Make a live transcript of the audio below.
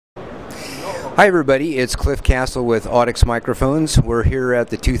Hi everybody, it's Cliff Castle with Audix Microphones. We're here at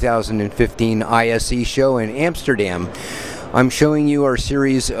the 2015 ISE show in Amsterdam. I'm showing you our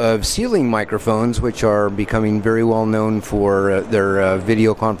series of ceiling microphones, which are becoming very well known for their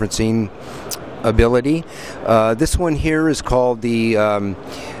video conferencing ability. This one here is called the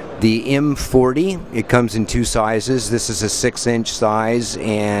M40. It comes in two sizes. This is a 6-inch size,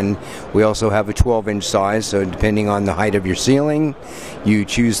 and we also have a 12-inch size, so depending on the height of your ceiling, you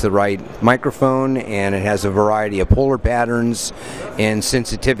choose the right microphone, and it has a variety of polar patterns and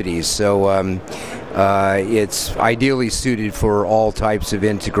sensitivities. So it's ideally suited for all types of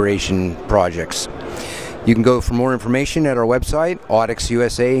integration projects. You can go for more information at our website,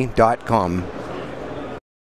 audixusa.com.